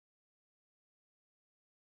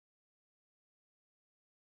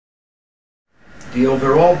The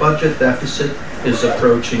overall budget deficit is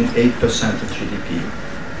approaching 8% of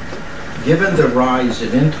GDP. Given the rise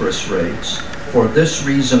in interest rates, for this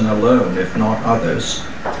reason alone, if not others,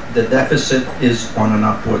 the deficit is on an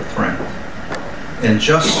upward trend. And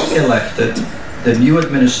just elected, the new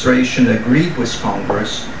administration agreed with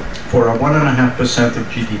Congress for a 1.5% of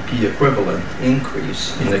GDP equivalent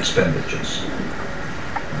increase in expenditures.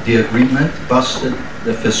 The agreement busted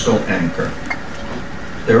the fiscal anchor.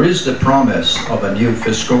 There is the promise of a new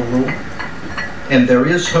fiscal rule, and there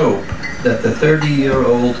is hope that the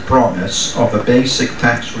 30-year-old promise of a basic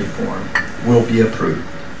tax reform will be approved.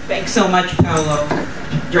 Thanks so much, Paolo,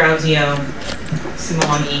 Drauzio,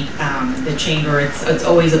 Simone, the Chamber. It's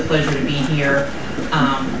always a pleasure to be here,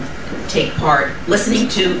 take part, listening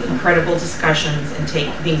to incredible discussions, and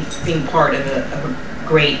being part of a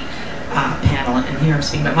great panel. And here I'm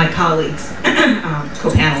speaking about my colleagues,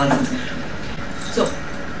 co-panelists. So,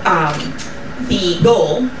 the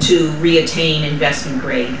goal to reattain investment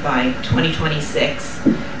grade by 2026.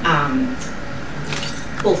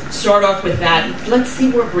 We'll start off with that. Let's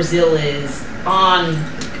see where Brazil is on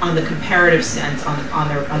the comparative sense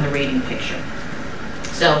on the rating picture.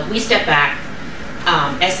 So if we step back,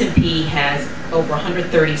 S&P has over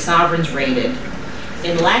 130 sovereigns rated.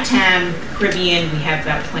 In LATAM, Caribbean, we have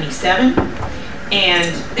about 27,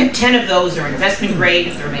 and 10 of those are investment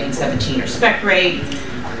grade. The remaining 17 are spec grade.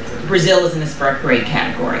 Brazil is in the spec grade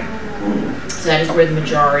category. So that is where the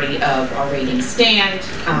majority of our ratings stand,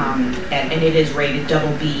 and it is rated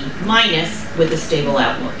BB- with a stable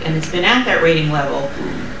outlook. And it's been at that rating level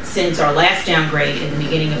since our last downgrade in the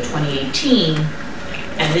beginning of 2018,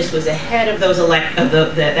 and this was ahead of those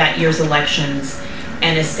that year's elections,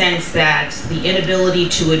 and a sense that the inability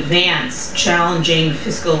to advance challenging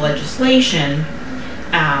fiscal legislation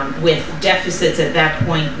with deficits at that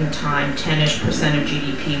point in time, 10-ish% of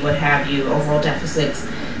GDP, what have you, overall deficits,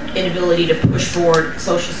 inability to push forward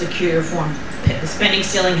Social Security reform. The spending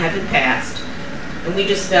ceiling had been passed, and we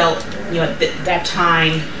just felt, at that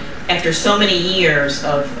time, after so many years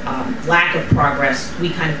of lack of progress,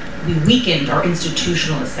 we weakened our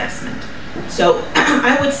institutional assessment. So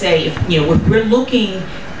I would say, if we're looking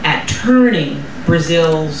at turning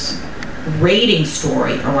Brazil's rating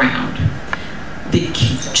story around, the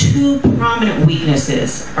two prominent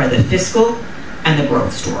weaknesses are the fiscal and the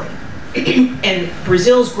growth story. And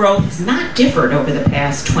Brazil's growth has not differed over the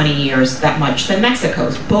past 20 years that much than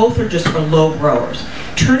Mexico's. Both are just low growers.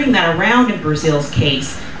 Turning that around in Brazil's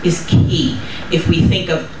case is key. If we think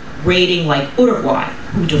of rating like Uruguay,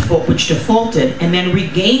 which defaulted and then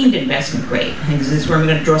regained investment grade. I think this is where I'm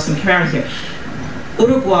going to draw some comparisons here.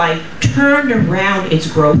 Uruguay turned around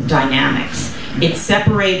its growth dynamics. It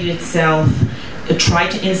separated itself. It tried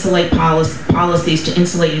to insulate policies to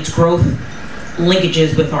insulate its growth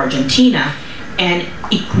linkages with Argentina, and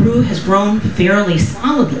it has grown fairly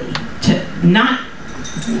solidly, to not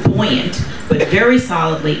buoyant, but very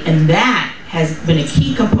solidly, and that has been a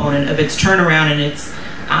key component of its turnaround and its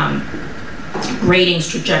ratings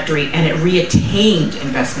trajectory, and it reattained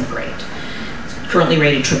investment grade. It's currently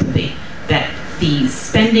rated BBB. That the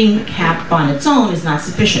spending cap on its own is not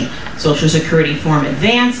sufficient. Social Security reform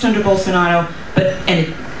advanced under Bolsonaro,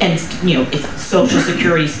 its Social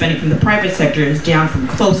Security spending from the private sector is down from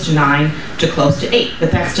close to 9 to close to 8, but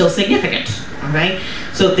that's still significant. All right.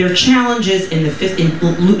 So there are challenges in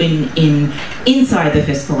inside the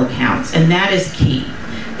fiscal accounts, and that is key.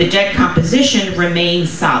 The debt composition remains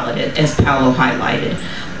solid, as Paolo highlighted,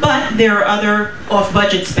 but there are other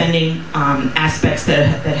off-budget spending aspects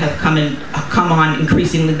that have come on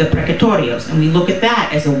increasingly, the precatorios, and we look at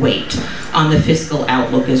that as a weight on the fiscal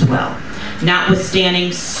outlook as well.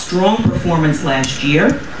 Notwithstanding strong performance last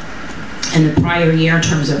year and the prior year in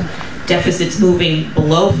terms of deficits moving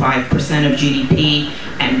below 5% of GDP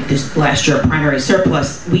and this last year a primary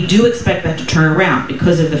surplus, we do expect that to turn around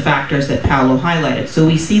because of the factors that Paolo highlighted. So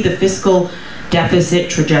we see the fiscal deficit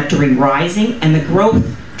trajectory rising and the growth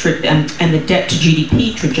and the debt to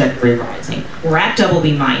GDP trajectory rising. We're at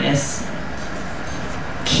BB-.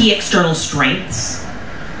 Key external strengths.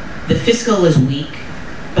 The fiscal is weak,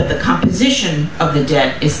 but the composition of the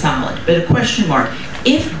debt is solid. But a question mark,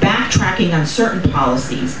 if backtracking on certain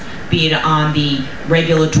policies, be it on the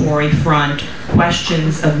regulatory front,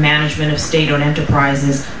 questions of management of state-owned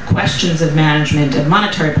enterprises, questions of management of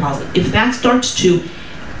monetary policy, if that starts to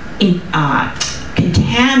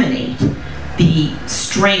contaminate the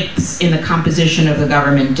strengths in the composition of the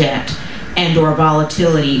government debt and or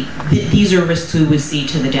volatility, these are risks we would see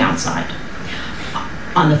to the downside.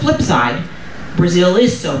 On the flip side, Brazil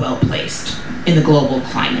is so well placed in the global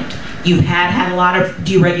climate. You've had a lot of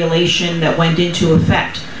deregulation that went into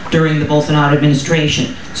effect. during the Bolsonaro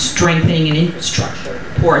administration, strengthening in infrastructure,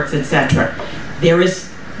 ports, etc.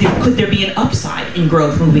 Could there be an upside in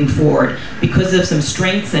growth moving forward because of some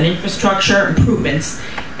strengths and infrastructure improvements,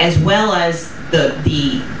 as well as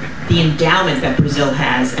the endowment that Brazil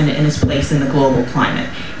has and its place in the global climate?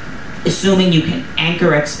 Assuming you can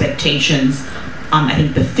anchor expectations, I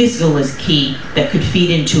think the fiscal is key that could feed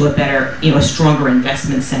into a better, a stronger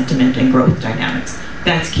investment sentiment and growth dynamics.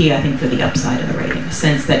 That's key, I think, for the upside of the rating. A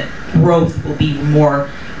sense that growth will be more,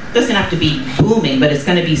 doesn't have to be booming, but it's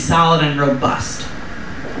going to be solid and robust.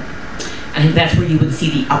 I think that's where you would see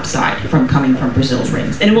the upside from coming from Brazil's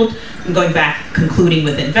ratings. And it will, going back, concluding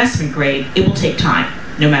with investment grade, it will take time,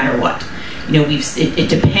 no matter what. It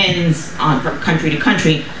depends on from country to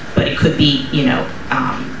country, but it could be,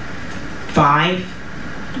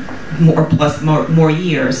 5 more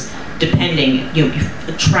years, depending.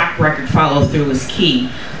 The track record follow through is key.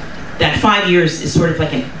 That 5 years is sort of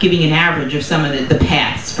like giving an average of some of the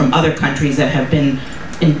paths from other countries that have been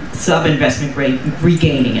in sub-investment grade,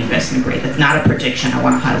 regaining investment grade. That's not a prediction. I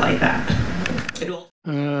want to highlight that.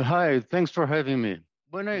 Hi, thanks for having me.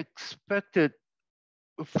 When I expected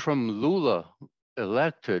from Lula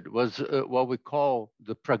elected was what we call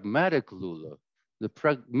the pragmatic Lula. The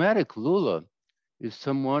pragmatic Lula is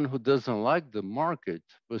someone who doesn't like the market,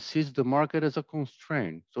 but sees the market as a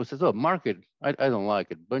constraint. So he says, oh, market, I don't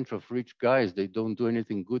like it. Bunch of rich guys, they don't do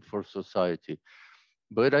anything good for society.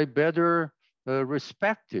 But I better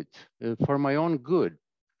respect it for my own good.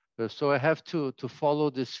 So I have to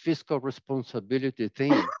follow this fiscal responsibility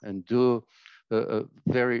thing and do a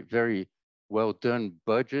very, very well done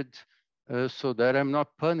budget so that I'm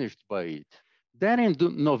not punished by it. Then in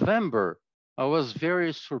November, I was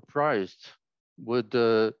very surprised with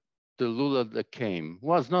the Lula that came. It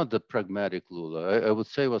was not the pragmatic Lula. I would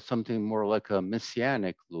say it was something more like a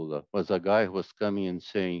messianic Lula. It was a guy who was coming and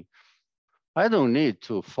saying, I don't need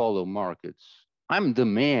to follow markets. I'm the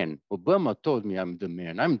man. Obama told me I'm the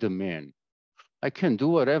man. I'm the man. I can do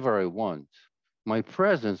whatever I want. My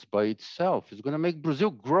presence by itself is going to make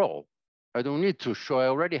Brazil grow. I don't need to show. I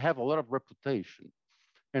already have a lot of reputation.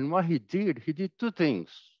 And what he did two things.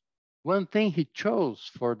 One thing he chose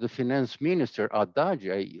for the finance minister, Haddad.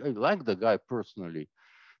 I like the guy personally,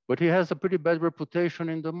 but he has a pretty bad reputation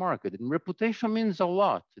in the market. And reputation means a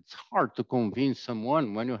lot. It's hard to convince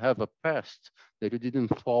someone when you have a past that you didn't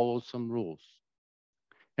follow some rules.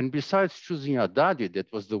 And besides choosing Haddad,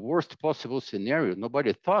 that was the worst possible scenario.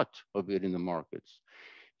 Nobody thought of it in the markets.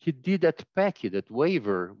 He did that package, that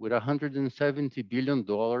waiver with $170 billion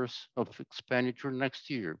of expenditure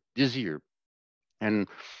this year. And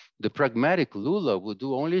the pragmatic Lula would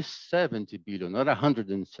do only 70 billion, not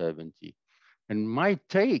 170. And my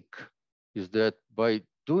take is that by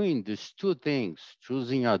doing these two things,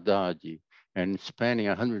 choosing Haddad and spending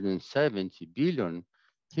 170 billion,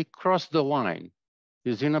 he crossed the line.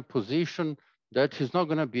 He's in a position that he's not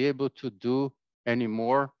going to be able to do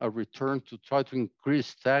anymore a return to try to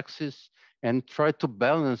increase taxes and try to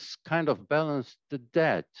balance the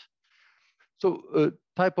debt. So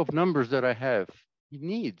type of numbers that I have, he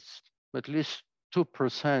needs at least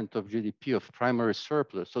 2% of GDP of primary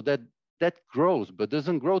surplus. So that grows, but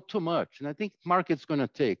doesn't grow too much. And I think market's going to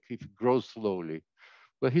take if it grows slowly.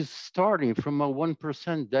 But he's starting from a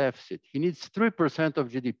 1% deficit. He needs 3% of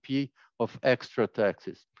GDP of extra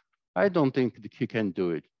taxes. I don't think that he can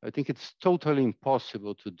do it. I think it's totally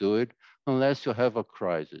impossible to do it unless you have a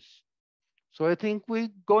crisis. So I think we're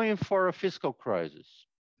going for a fiscal crisis.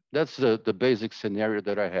 That's the basic scenario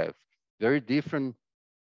that I have. Very different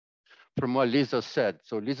from what Lisa said.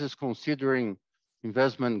 So Lisa's considering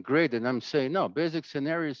investment grade, and I'm saying, no, basic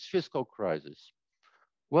scenario is fiscal crisis.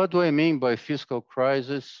 What do I mean by fiscal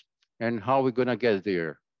crisis and how we're gonna get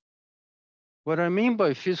there? What I mean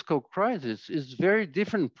by fiscal crisis is very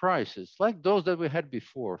different prices, like those that we had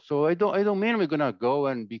before. So I don't mean we're gonna go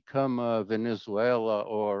and become Venezuela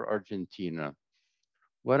or Argentina.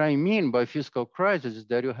 What I mean by fiscal crisis is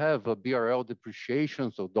that you have a BRL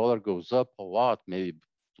depreciation, so dollar goes up a lot, maybe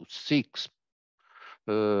to 6.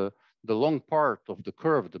 The long part of the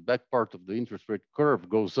curve, the back part of the interest rate curve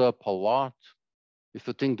goes up a lot. If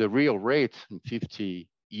you think the real rate in 50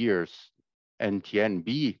 years,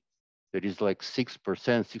 NTNB, that is like 6%,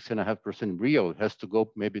 6.5% real, it has to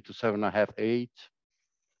go maybe to 7.5, 8.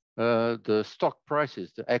 The stock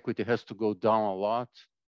prices, the equity has to go down a lot.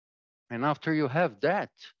 And after you have that,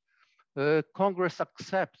 Congress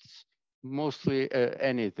accepts mostly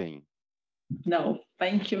anything. No,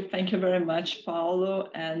 thank you. Thank you very much, Paulo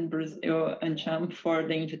and Brazil and Cham for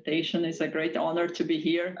the invitation. It's a great honor to be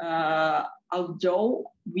here.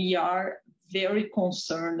 Although we are very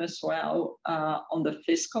concerned as well on the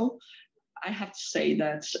fiscal. I have to say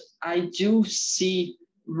that I do see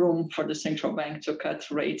room for the central bank to cut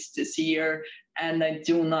rates this year, and I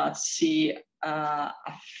do not see a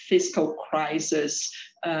fiscal crisis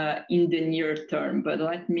in the near term. But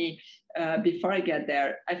let me, before I get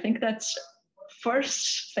there, I think that's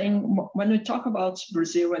first thing, when we talk about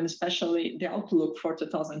Brazil and especially the outlook for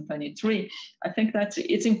 2023, I think that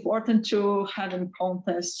it's important to have in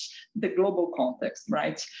context the global context,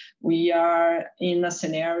 right? We are in a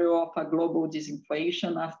scenario of a global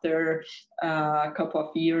disinflation after a couple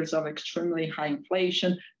of years of extremely high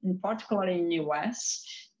inflation, in particular in the US.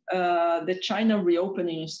 The China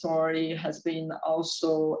reopening story has been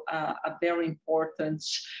also a very important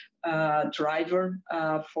driver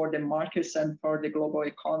for the markets and for the global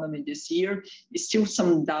economy this year. Still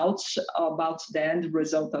some doubts about the end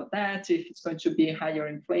result of that, if it's going to be higher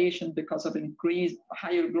inflation because of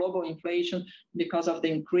higher global inflation because of the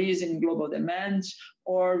increase in global demand,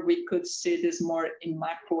 or we could see this more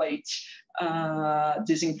immaculate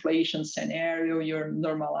disinflation scenario. You're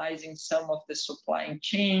normalizing some of the supply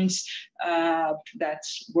chains that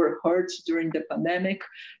were hurt during the pandemic,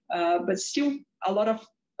 but still a lot of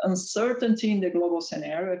uncertainty in the global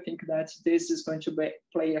scenario. I think that this is going to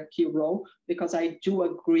play a key role, because I do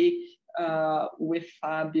agree with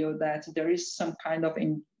Fabio that there is some kind of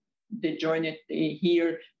indigeneity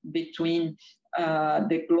here between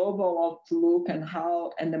the global outlook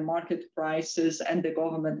and the market prices and the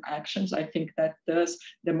government actions. I think that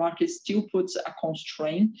the market still puts a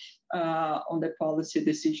constraint on the policy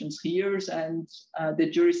decisions here, and the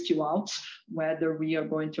jury is still out whether we are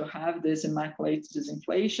going to have this immaculate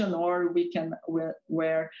disinflation, or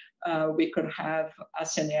where we could have a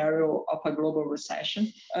scenario of a global recession.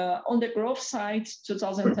 On the growth side,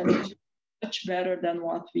 2022 much better than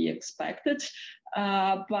what we expected.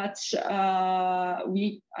 But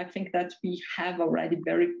I think that we have already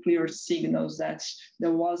very clear signals that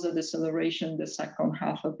there was a deceleration in the second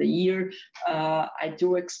half of the year. I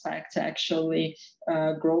do expect actually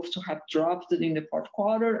growth to have dropped in the fourth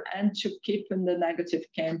quarter and to keep in the negative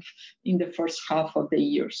camp in the first half of the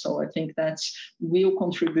year. So I think that will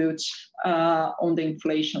contribute on the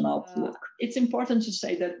inflation outlook. It's important to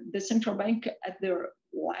say that the central bank at their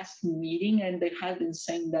last meeting, and they have been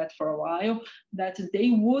saying that for a while, that they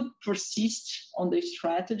would persist on the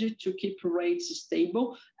strategy to keep rates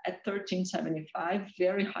stable at 13.75,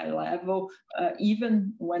 very high level,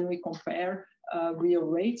 even when we compare real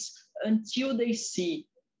rates, until they see,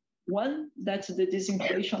 one, that the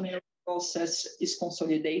disinflationary process is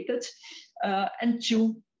consolidated, and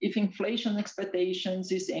two, if inflation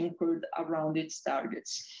expectations is anchored around its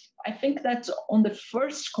targets. I think that on the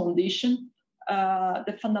first condition,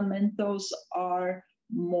 the fundamentals are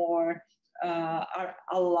more are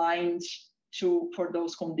aligned for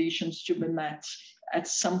those conditions to be met at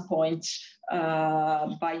some point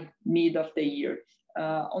by mid of the year.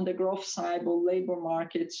 On the growth side, the labor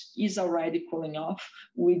market is already cooling off.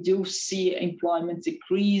 We do see employment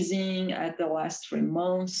decreasing at the last 3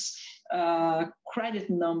 months. Credit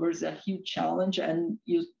numbers are a huge challenge, and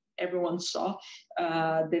everyone saw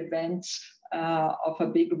the events of a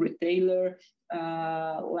big retailer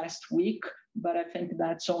last week. But I think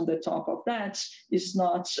that's on the top of that is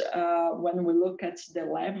not when we look at the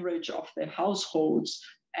leverage of the households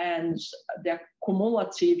and the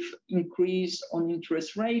cumulative increase on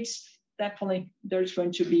interest rates, definitely there's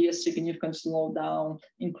going to be a significant slowdown,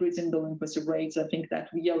 increase in delinquency rates. I think that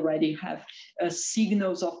we already have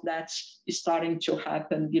signals of that starting to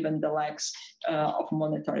happen given the lax of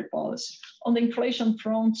monetary policy. On the inflation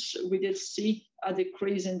front, we did see a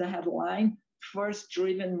decrease in the headline, first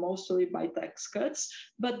driven mostly by tax cuts,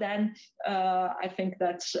 but then I think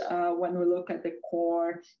that when we look at the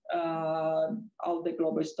core of the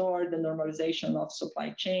global store, the normalization of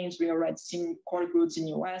supply chains, we already seen core goods in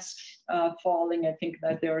US falling. I think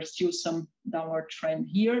that there are still some downward trend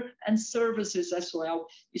here, and services as well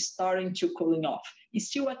is starting to cooling off. It's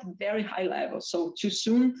still at very high level, so too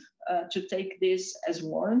soon to take this as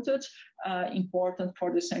warranted. Important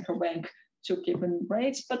for the central bank to keep in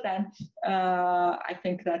rates, but then I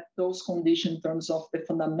think that those conditions in terms of the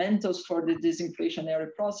fundamentals for the disinflationary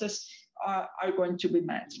process are going to be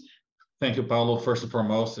met. Thank you, Paulo. First and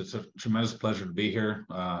foremost, it's a tremendous pleasure to be here,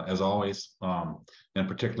 as always, and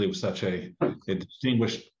particularly with such a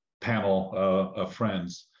distinguished panel of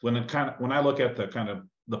friends. When I look at the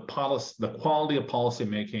quality of policy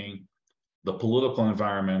making, the political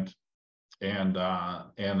environment, and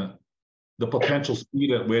the potential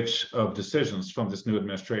speed at which of decisions from this new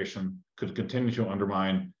administration could continue to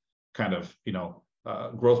undermine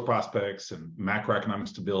growth prospects and macroeconomic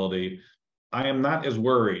stability, I am not as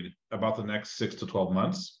worried about the next 6 to 12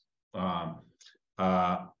 months, but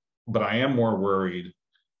I am more worried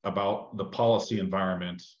about the policy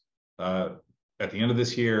environment at the end of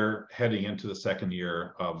this year, heading into the second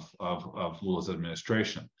year of Lula's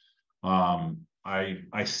administration.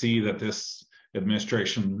 I see that this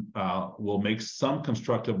administration will make some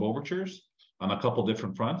constructive overtures on a couple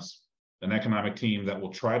different fronts. An economic team that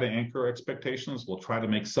will try to anchor expectations, will try to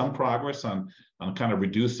make some progress on kind of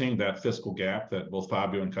reducing that fiscal gap that both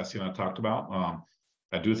Fabio and Cassiana talked about.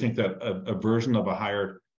 I do think that a version of a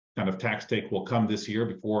higher kind of tax take will come this year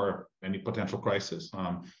before any potential crisis.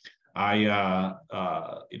 The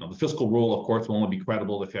fiscal rule, of course, will only be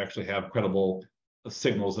credible if you actually have credible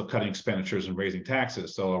signals of cutting expenditures and raising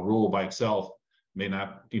taxes. So a rule by itself may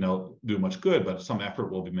not, do much good, but some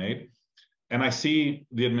effort will be made. And I see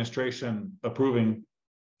the administration approving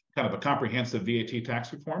kind of a comprehensive VAT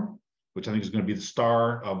tax reform, which I think is going to be the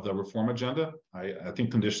star of the reform agenda. I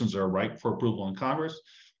think conditions are ripe for approval in Congress.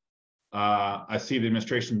 I see the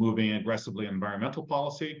administration moving aggressively in environmental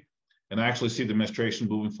policy, and I actually see the administration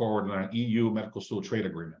moving forward on an EU Mercosur trade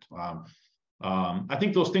agreement. I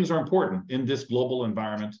think those things are important in this global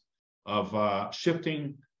environment of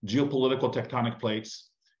shifting geopolitical tectonic plates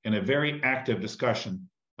and a very active discussion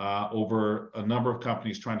over a number of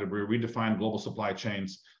companies trying to redefine global supply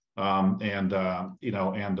chains and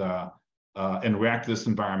react to this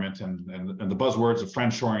environment. And the buzzwords of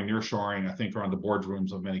friendshoring, nearshoring, I think, are on the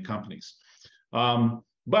boardrooms of many companies.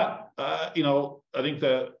 But I think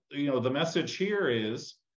the message here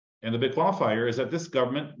is, and the big qualifier is that this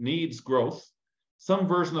government needs growth, some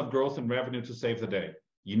version of growth and revenue to save the day.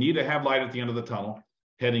 You need to have light at the end of the tunnel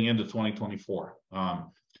heading into 2024.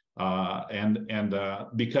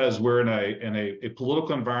 Because we're in a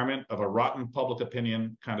political environment of a rotten public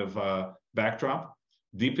opinion kind of backdrop,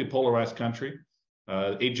 deeply polarized country.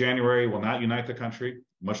 8 January will not unite the country,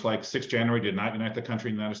 much like 6 January did not unite the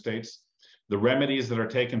country in the United States. The remedies that are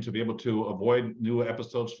taken to be able to avoid new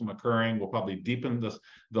episodes from occurring will probably deepen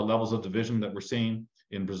the levels of division that we're seeing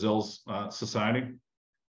in Brazil's society.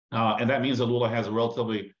 And that means that Lula has a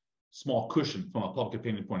relatively small cushion from a public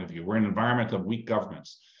opinion point of view. We're in an environment of weak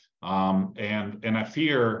governments. And I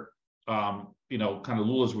fear, kind of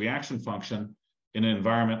Lula's reaction function in an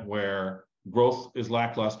environment where growth is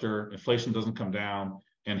lackluster, inflation doesn't come down,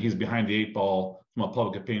 and he's behind the 8 ball from a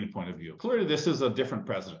public opinion point of view. Clearly, this is a different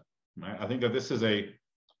president. Right? I think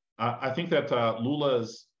that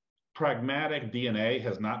Lula's pragmatic DNA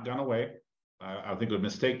has not gone away. I think it was a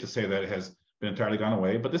mistake to say that it has been entirely gone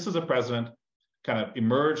away, but this is a president kind of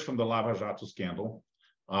emerged from the Lava Jato scandal,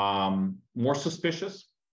 more suspicious.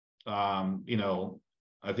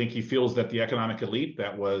 I think he feels that the economic elite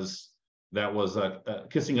that was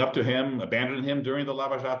kissing up to him abandoned him during the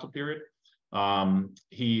Lava Jato period.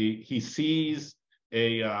 He sees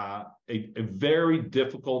a very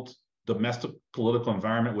difficult domestic political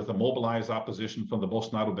environment with a mobilized opposition from the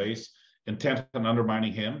Bolsonaro base, intent on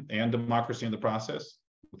undermining him and democracy in the process,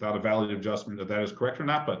 without a valid adjustment if that is correct or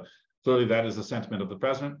not, but clearly that is the sentiment of the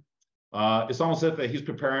president. It's almost as if he's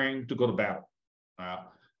preparing to go to battle.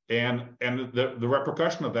 And the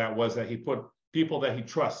repercussion of that was that he put people that he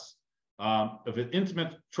trusts, of an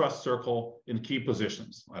intimate trust circle, in key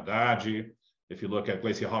positions. Haddad, if you look at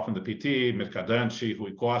Gleisi Hoffmann, the PT, Mercadante,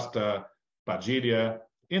 Rui Costa, Padilha.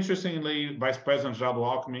 Interestingly, Vice President Geraldo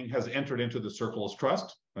Alckmin has entered into the circle's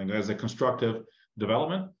trust. I think that is a constructive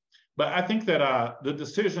development. But I think that the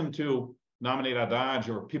decision to nominate Haddad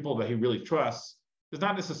or people that he really trusts is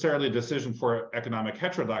not necessarily a decision for economic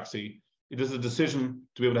heterodoxy. It is a decision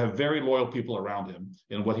to be able to have very loyal people around him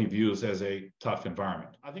in what he views as a tough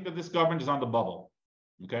environment. I think that this government is on the bubble.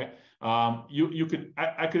 Okay,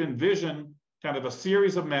 I could envision kind of a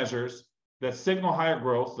series of measures that signal higher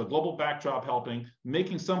growth, the global backdrop helping,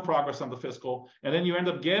 making some progress on the fiscal, and then you end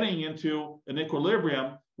up getting into an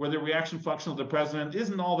equilibrium where the reaction function of the president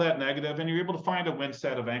isn't all that negative, and you're able to find a win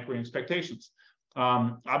set of anchoring expectations.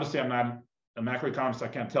 Obviously, I'm not a macroeconomist. I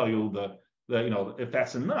can't tell you if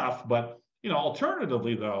that's enough, but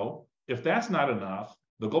alternatively, though, if that's not enough,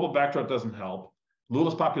 the global backdrop doesn't help,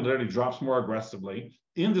 Lula's popularity drops more aggressively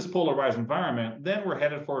in this polarized environment, then we're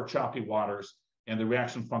headed for choppy waters and the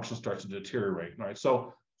reaction function starts to deteriorate, right?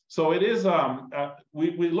 So it is,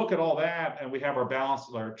 we look at all that and we have our balance,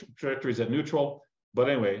 our trajectories at neutral. But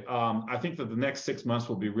anyway, I think that the next 6 months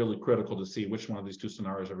will be really critical to see which one of these two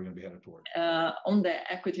scenarios are we going to be headed toward. On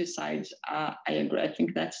the equity side, I agree. I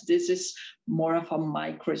think that this is more of a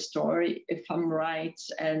micro story, if I'm right.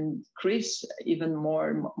 And Chris, even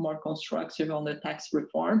more constructive on the tax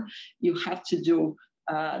reform. You have to do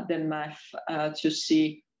the math to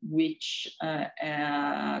see which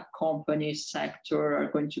company sector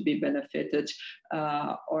are going to be benefited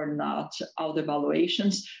or not, all the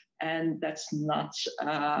valuations. And that's not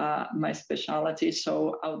my specialty,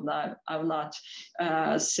 so I will not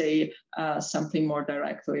say something more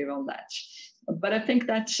directly on that. But I think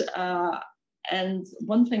that, and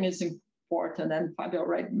one thing is important, and Fabio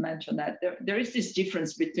already mentioned that there is this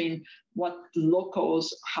difference between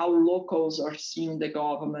how locals are seeing the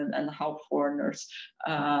government and how foreigners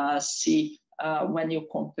see when you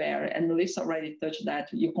compare. And Lisa already touched that.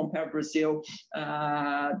 You compare Brazil,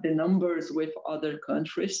 the numbers with other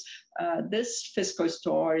countries. This fiscal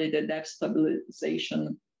story, the debt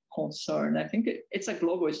stabilization concern, I think it's a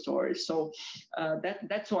global story. So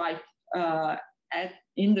that's why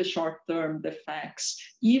in the short term, the facts,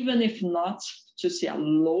 even if not to see a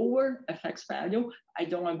lower FX value, I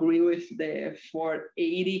don't agree with the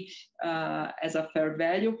 480 as a fair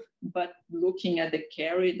value, but looking at the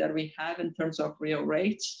carry that we have in terms of real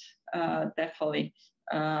rates, definitely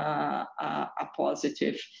a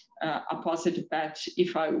positive bet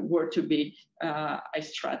if I were to be a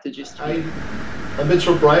strategist. I'm a bit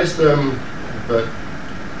surprised, but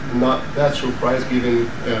not that surprised given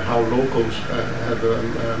how locals have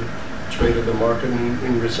traded the market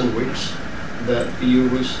in recent weeks, that you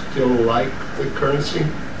will still like the currency.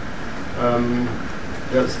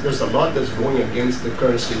 There's a lot that's going against the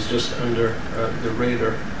currency, it's just under the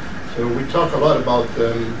radar. So we talk a lot about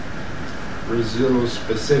Brazil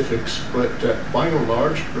specifics, but by and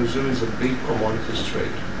large, Brazil is a big commodities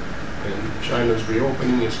trade. And China's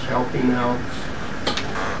reopening is helping now.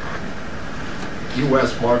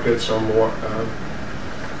 U.S. markets are more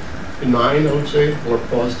benign, I would say, more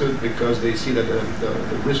positive, because they see that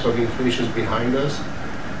the risk of inflation is behind us.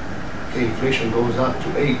 Okay, inflation goes up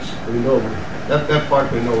to 8. We know that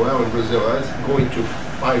part we know well in Brazil. That's going to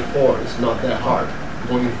 5.4. It's not that hard.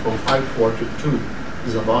 Going from 5.4 to 2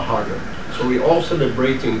 is a lot harder. So we're all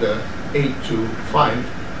celebrating the 8 to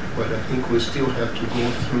 5, but I think we still have to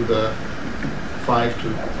go through the 5 to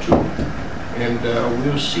 2. And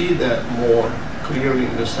we'll see that more clearly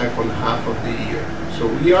in the second half of the year. So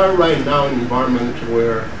we are right now in an environment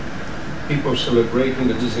where people are celebrating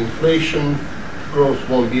the disinflation, growth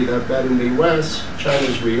won't be that bad in the US,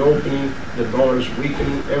 China's reopening, the dollar's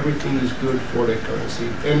weakening, everything is good for the currency.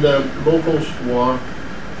 And locals who are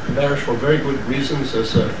bearish for very good reasons,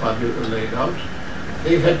 as Fabio laid out,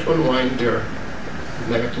 they had to unwind their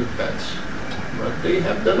negative bets. But they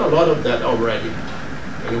have done a lot of that already.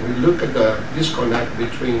 And we look at the disconnect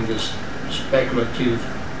between this speculative,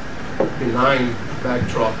 benign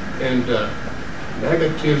backdrop and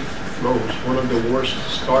negative flows, one of the worst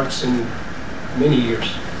starts in many years.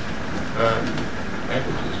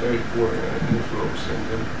 Equity is very poor inflows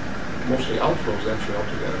and mostly outflows actually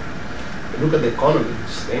altogether. Look at the economy,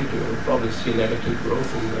 same thing. We'll probably see negative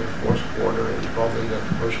growth in the fourth quarter and probably in the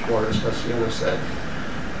first quarter, as Cassiano said.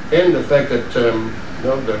 And the fact that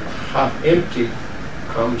the half empty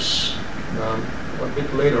comes a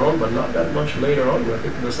bit later on, but not that much later on. I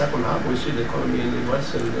think in the second half we see the economy in the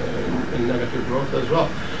US in negative growth as well.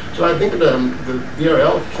 So I think the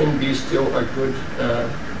BRL can be still a good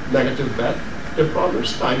negative bet. The problem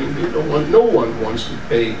is timing. No one wants to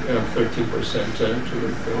pay 13%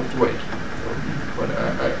 to wait. But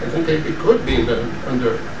I think it could be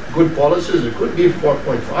under good policies. It could be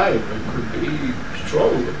 4.5. It could be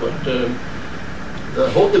strong, but the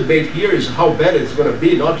whole debate here is how bad it's going to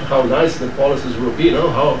be, not how nice the policies will be,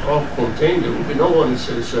 how contained it will be. No one is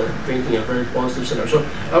painting a very positive scenario. So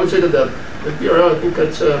I would say that the BRL, I think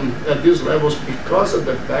at these levels, because of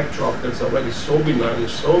the backdrop that's already so benign,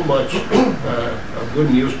 so much good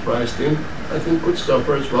news priced in, I think could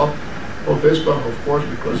suffer as well. Bovespa, of course,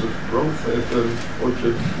 because of growth, if it were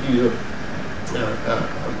to be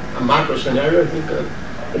a macro scenario, I think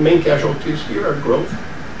the main casualties here are growth.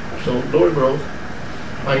 So lower growth,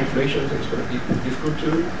 high inflation, I think it's going to be difficult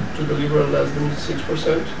to deliver less than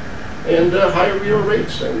 6%, and higher real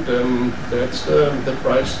rates, and that's the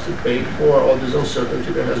price to pay for all this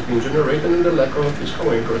uncertainty that has been generated and the lack of a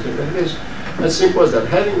fiscal anchor. I think that it is as simple as that.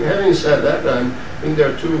 Having said that, I think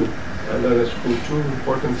there are two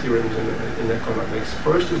important theorems in economics.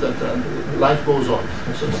 First is that life goes on.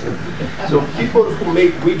 So people who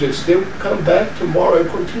make widgets, they'll come back tomorrow and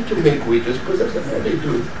continue to make widgets because that's what they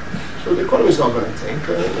do. So the economy is not going to tank.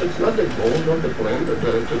 It's not the goal, not the plan to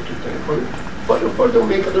tank. But of course they'll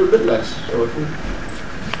make a little bit less. So I think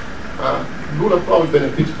Lula probably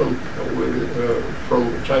benefits from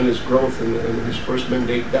China's growth in his first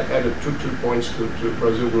mandate. That added two points to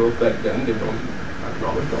Brazil growth back then. They don't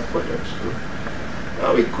acknowledge that, but that's true.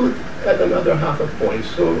 Now we could add another half a point.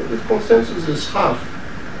 So the consensus is half.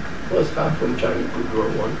 plus half from China could grow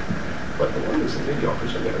one. But the one is a mediocre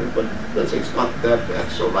scenario, but let's say it's not that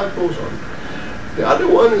bad, so life goes on. The other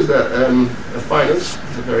one is that finance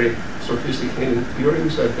is a very sophisticated theory,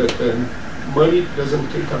 that money doesn't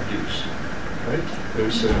take abuse, right?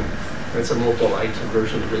 There's that's a more polite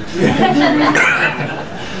version of it.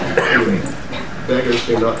 Anyway, beggars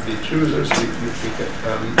cannot be choosers.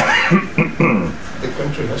 The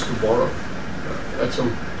country has to borrow. At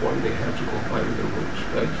some point, they have to comply with the rules,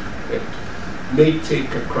 right? It may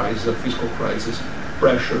take a crisis, a fiscal crisis,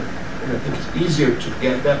 pressure, and I think it's easier to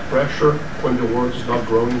get that pressure when the world is not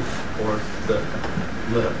growing or the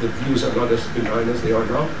views are not as benign as they are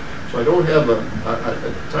now. So I don't have a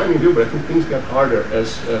timing view, but I think things get harder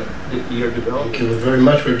as the year develops. Thank you very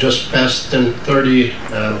much. We're just past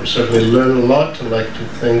 10:30. We certainly learned a lot. I'd like to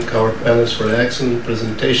thank our panelists for excellent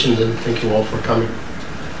presentations, and thank you all for coming.